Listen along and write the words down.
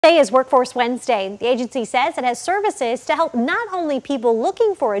Today is Workforce Wednesday. The agency says it has services to help not only people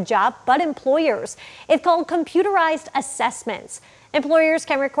looking for a job, but employers. It's called computerized assessments. Employers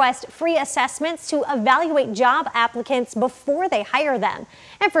can request free assessments to evaluate job applicants before they hire them.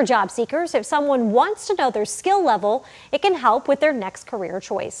 And for job seekers, if someone wants to know their skill level, it can help with their next career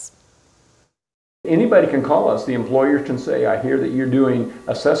choice. Anybody can call us. The employers can say, I hear that you're doing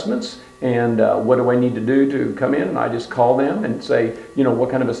assessments, and what do I need to do to come in? And I just call them and say,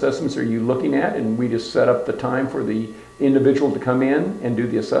 what kind of assessments are you looking at? And we just set up the time for the individual to come in and do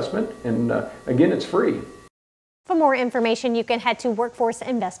the assessment. And again, it's free. For more information, you can head to Workforce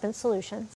Investment Solutions.